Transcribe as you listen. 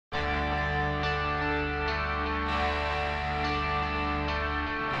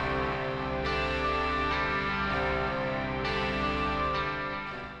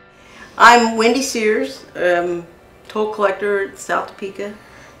I'm Wendy Sears, toll collector at South Topeka,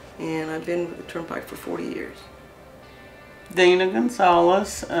 and I've been with the Turnpike for 40 years. Dana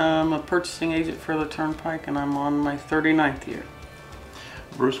Gonzalez, I'm a purchasing agent for the Turnpike, and I'm on my 39th year.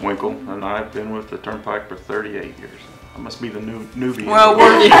 Bruce Winkle, and I've been with the Turnpike for 38 years. I must be the newbie. Well,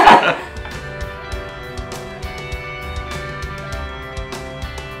 we're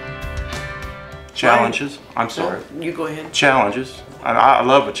Challenges. I'm sorry. You go ahead. Challenges. I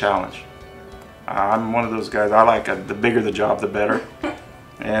love a challenge. I'm one of those guys. I like the bigger the job, the better.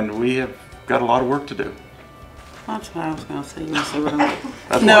 And we have got a lot of work to do. That's what I was going to say. You say what I'm like.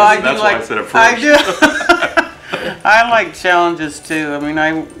 That's No, why, I do that's like. why I said it first. I do. I like challenges too. I mean,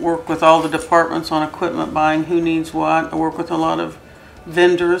 I work with all the departments on equipment buying, who needs what. I work with a lot of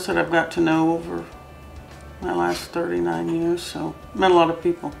vendors that I've got to know over my last 39 years. So, met a lot of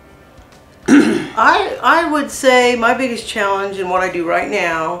people. I would say my biggest challenge in what I do right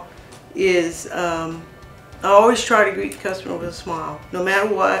now is I always try to greet the customer with a smile, no matter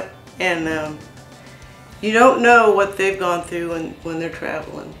what. And you don't know what they've gone through when they're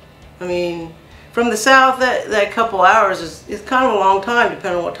traveling. I mean, from the south, that couple hours is kind of a long time,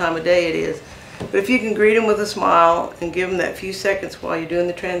 depending on what time of day it is. But if you can greet them with a smile and give them that few seconds while you're doing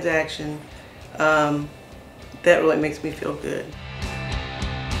the transaction, that really makes me feel good.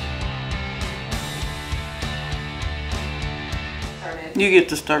 You get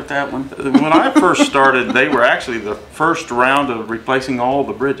to start that one. When I first started, they were actually the first round of replacing all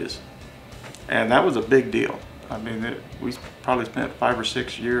the bridges. And that was a big deal. I mean, we probably spent 5 or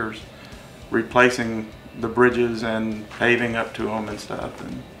 6 years replacing the bridges and paving up to them and stuff.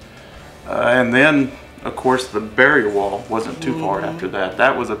 And then, of course, the barrier wall wasn't too far after that.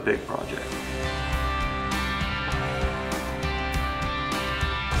 That was a big project.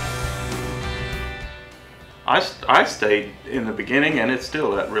 I stayed in the beginning, and it's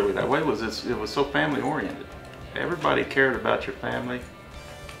still really that way. It was so family oriented. Everybody cared about your family,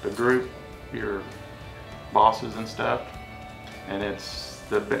 the group, your bosses and stuff. And it's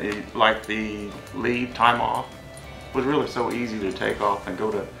like the leave time off was really so easy to take off and go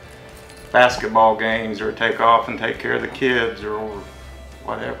to basketball games, or take off and take care of the kids, or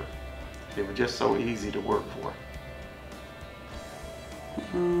whatever. It was just so easy to work for.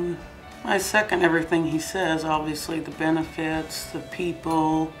 I second everything he says. Obviously, the benefits, the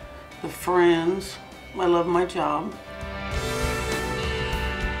people, the friends. I love my job.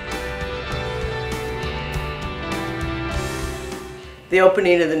 The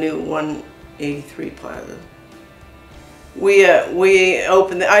opening of the new 183 Plaza. We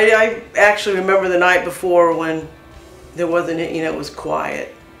opened. I actually remember the night before when there wasn't, it was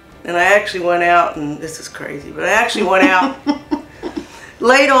quiet, and I actually went out, and this is crazy, but I actually went out.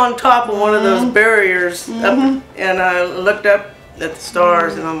 Laid on top of one of those barriers, up, and I looked up at the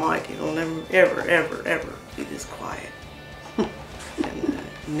stars, and I'm like, it'll never, ever, ever, ever be this quiet. And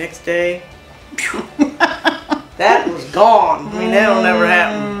next day, that was gone. I mean, that'll never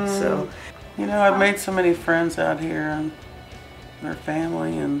happen. So, you know, I've made so many friends out here, and their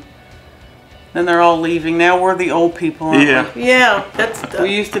family, and then they're all leaving. Now we're the old people. Aren't we? Yeah, that's.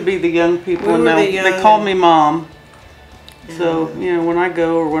 We used to be the young people, We and were now the young they call and- me mom. So, you know, when I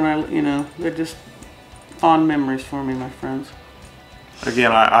go, or when they're just fond memories for me, my friends.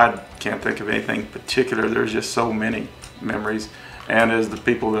 Again, I can't think of anything particular. There's just so many memories. And as the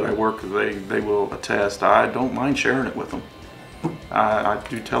people that I work with, they will attest, I don't mind sharing it with them. I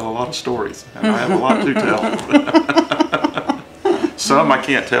do tell a lot of stories, and I have a lot to tell. Some I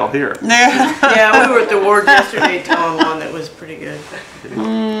can't tell here. Yeah, we were at the ward yesterday telling one that was pretty good.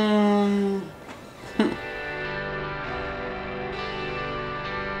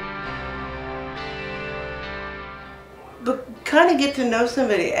 But kind of get to know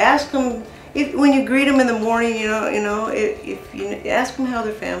somebody. Ask them when you greet them in the morning. If you ask them how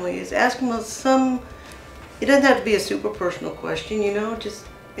their family is. Ask them some. It doesn't have to be a super personal question. Just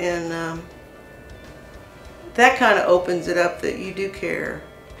that kind of opens it up that you do care.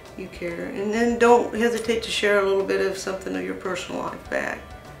 You care, and then don't hesitate to share a little bit of something of your personal life back.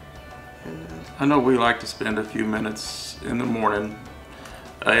 And, I know we like to spend a few minutes in the morning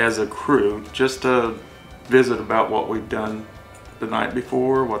as a crew just to visit about what we've done the night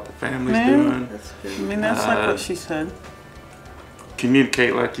before, what the family's doing. That's good. I mean, that's like what she said.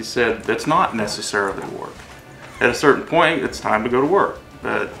 Communicate, like you said, that's not necessarily work. At a certain point, it's time to go to work.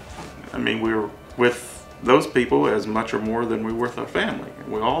 But, I mean, we're with those people as much or more than we were with our family.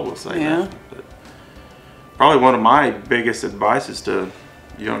 We all will say that. But probably one of my biggest advices to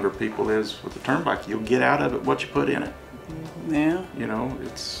younger people is, with the Turnpike, you'll get out of it what you put in it. Yeah.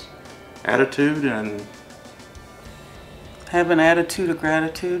 It's attitude and Have an attitude of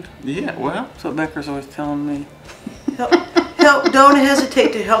gratitude. Yeah, well, That's what Becker's always telling me. Don't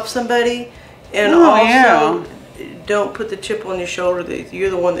hesitate to help somebody, and Oh, also don't put the chip on your shoulder that you're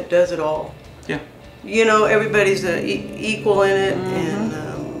the one that does it all. yeah. You know, everybody's equal in it, and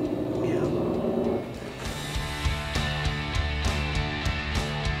yeah.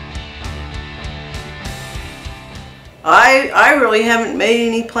 I really haven't made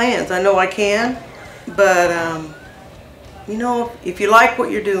any plans. I know I can, but you know, if you like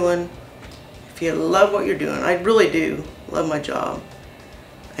what you're doing, if you love what you're doing, I really do love my job,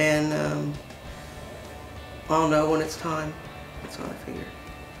 and I'll know when it's time. That's what I figure.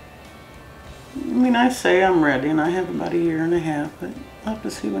 I mean, I say I'm ready, and I have about 1.5 years, but I'll have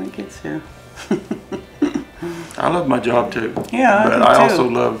to see when it gets here. I love my job too. Yeah, but I do I too. also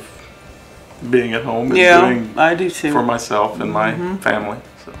love being at home and doing I do too. for myself and my family.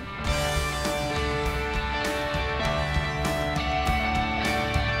 So.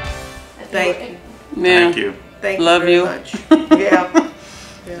 Thank you. Yeah. Thank you. Thank you Love very you. much. Yeah.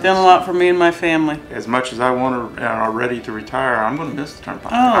 Done a lot for me and my family. As much as I want to and are ready to retire, I'm going to miss the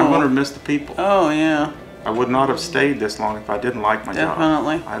turnpike. I'm going to miss the people. Oh, yeah. I would not have stayed this long if I didn't like my job.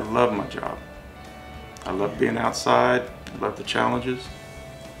 Definitely. I love my job. I love being outside. I love the challenges.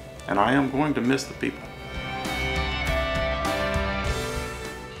 And I am going to miss the people.